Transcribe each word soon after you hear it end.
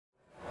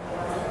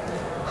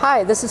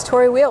Hi, this is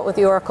Tori Wheelt with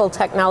the Oracle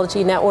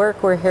Technology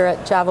Network. We're here at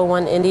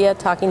JavaOne India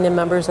talking to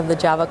members of the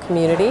Java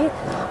community.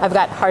 I've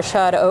got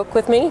Harshad Oak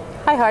with me.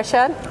 Hi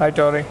Harshad. Hi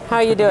Tori. How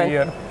are you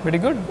doing? Pretty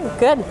good.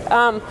 Good.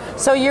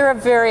 So you're a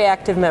very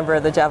active member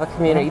of the Java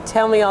community.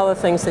 Tell me all the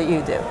things that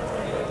you do.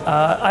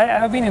 I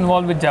have been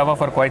involved with Java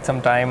for quite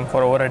some time,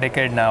 for over a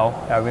decade now.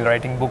 I've been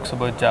writing books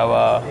about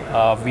Java.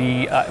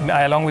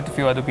 I, along with a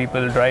few other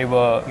people, drive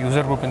a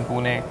user group in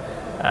Pune,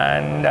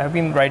 and I've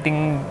been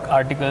writing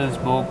articles,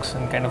 books,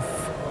 and kind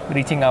of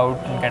reaching out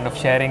and kind of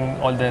sharing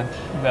all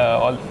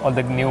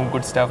the new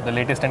good stuff, the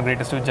latest and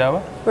greatest with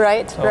Java.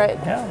 Right, so, right.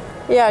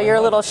 Yeah, you're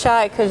a little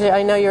shy because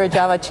I know you're a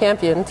Java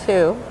champion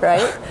too,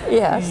 right?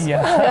 Yes.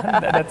 Yeah,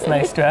 that's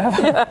nice to have.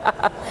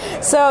 Yeah.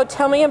 So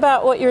tell me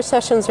about what your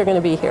sessions are going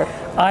to be here.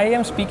 I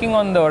am speaking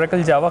on the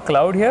Oracle Java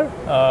Cloud here,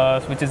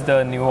 which is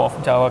the new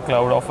Java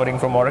Cloud offering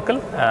from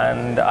Oracle,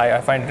 and I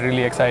find it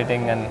really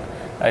exciting, and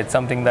it's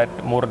something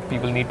that more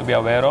people need to be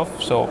aware of,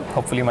 so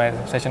hopefully my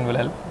session will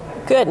help.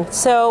 Good.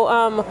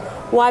 So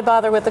why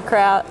bother with the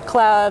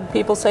cloud?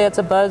 People say it's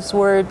a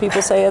buzzword.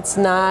 People say it's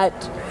not.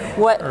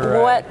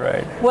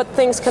 What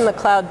things can the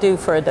cloud do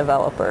for a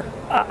developer?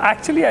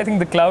 Actually, I think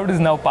the cloud is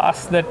now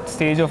past that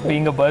stage of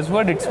being a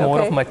buzzword. It's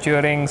more of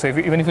maturing. So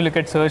even if you look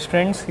at search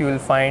trends, you will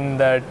find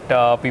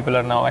that people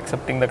are now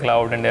accepting the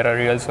cloud, and there are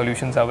real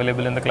solutions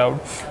available in the cloud.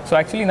 So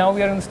actually now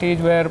we are in a stage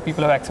where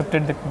people have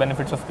accepted the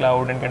benefits of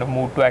cloud and kind of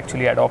moved to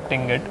actually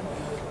adopting it.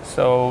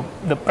 So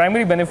the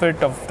primary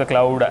benefit of the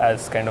cloud,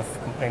 as kind of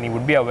any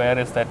would be aware,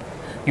 is that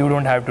you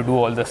don't have to do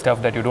all the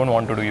stuff that you don't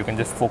want to do. You can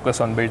just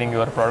focus on building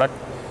your product,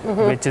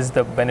 which is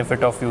the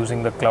benefit of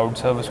using the cloud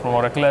service from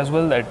Oracle as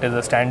well. That is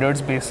a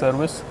standards-based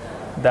service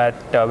that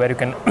where you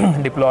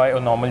can deploy a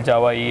normal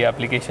Java EE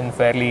application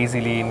fairly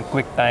easily in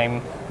quick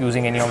time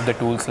using any of the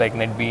tools like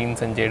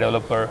NetBeans and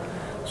JDeveloper.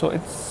 So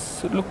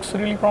it looks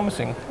really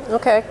promising.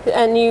 Okay,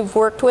 and you've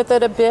worked with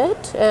it a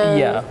bit? And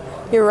yeah.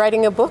 You're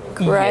writing a book,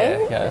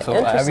 right? Yeah. So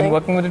I've been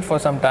working with it for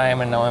some time,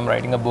 and now I'm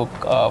writing a book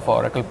for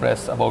Oracle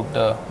Press about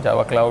the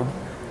Java Cloud.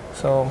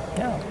 So,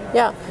 yeah.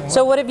 Yeah.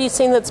 So what have you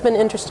seen that's been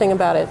interesting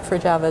about it for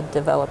Java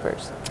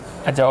developers?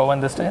 At JavaOne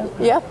this time?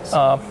 Yeah.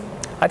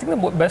 I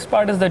think the best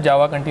part is that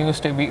Java continues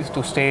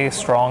to stay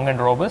strong and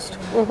robust.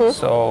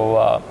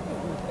 So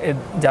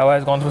Java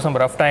has gone through some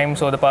rough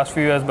times over the past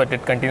few years, but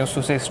it continues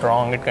to stay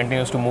strong. It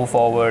continues to move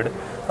forward.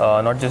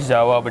 Not just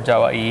Java, but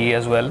Java EE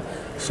as well.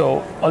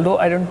 So although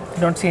I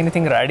don't see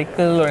anything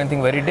radical or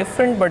anything very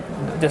different, but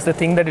just the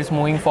thing that is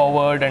moving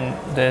forward, and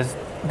there's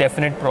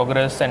definite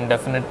progress and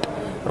definite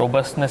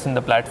robustness in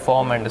the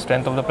platform, and the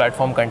strength of the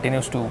platform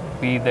continues to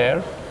be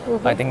there.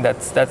 I think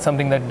that's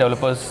something that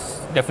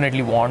developers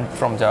definitely want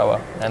from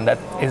Java, and that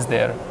is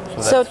there.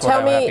 So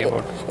tell me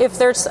if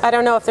there's, I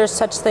don't know if there's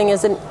such thing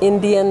as an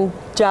Indian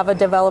Java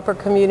developer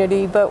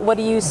community, but what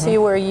do you see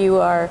where you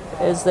are?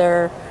 Is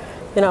there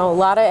a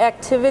lot of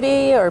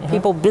activity, or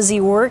people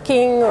busy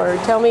working, or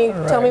tell me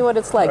what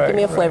it's like. Give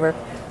me a flavor.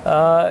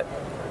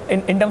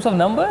 In terms of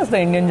numbers, the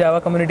Indian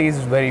Java community is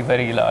very,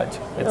 very large.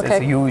 It's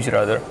huge,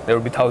 rather. There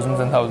would be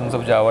thousands and thousands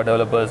of Java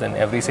developers in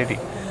every city.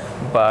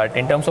 But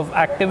in terms of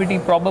activity,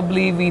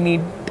 probably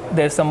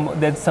there's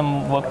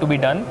some work to be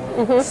done.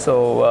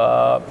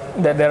 So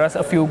there are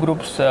a few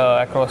groups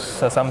across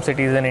some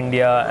cities in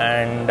India,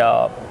 and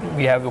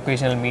we have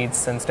occasional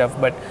meets and stuff,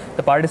 but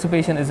the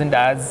participation isn't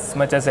as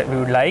much as we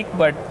would like,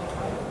 but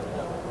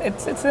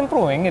it's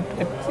improving. It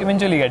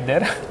eventually get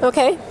there.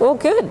 Okay, well,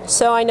 good.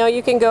 So I know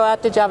you can go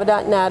out to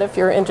java.net if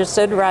you're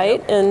interested,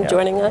 right, in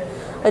joining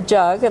a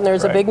jug, and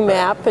there's a big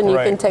map, and you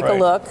can take a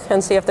look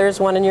and see if there's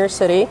one in your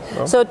city.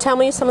 So tell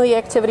me some of the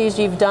activities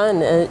you've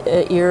done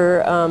at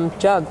your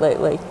jug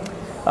lately.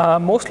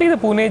 Mostly the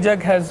Pune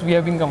jug we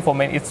have been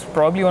conforming. It's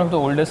probably one of the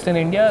oldest in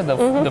India.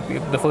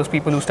 The first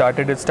people who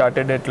started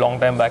it long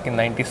time back in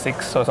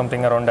 '96 or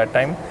something around that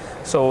time.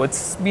 So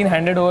it's been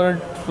handed over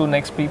to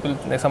next people,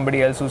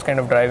 somebody else who's kind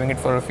of driving it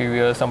for a few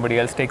years. Somebody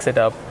else takes it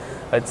up.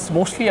 It's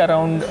mostly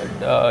around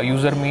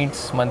user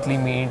meets, monthly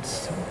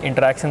meets,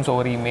 interactions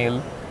over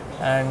email,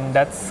 and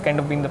that's kind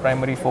of been the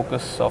primary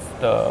focus of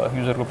the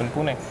user group in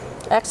Pune.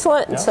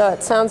 Excellent. Yeah. So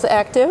it sounds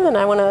active, and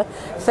I want to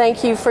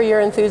thank you for your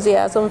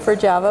enthusiasm for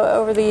Java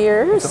over the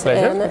years. It's a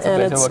pleasure. It's a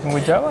pleasure working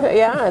with Java.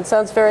 Yeah, it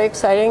sounds very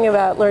exciting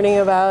about learning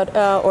about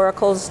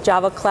Oracle's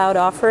Java Cloud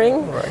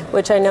offering,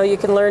 which I know you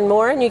can learn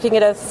more, and you can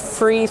get a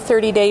free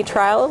 30-day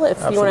trial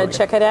if you want to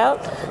check it out.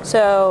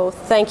 So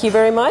thank you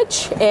very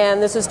much. And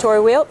this is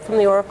Tori Wheelt from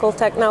the Oracle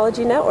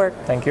Technology Network.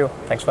 Thank you.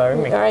 Thanks for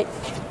having me. All right.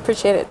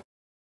 Appreciate it.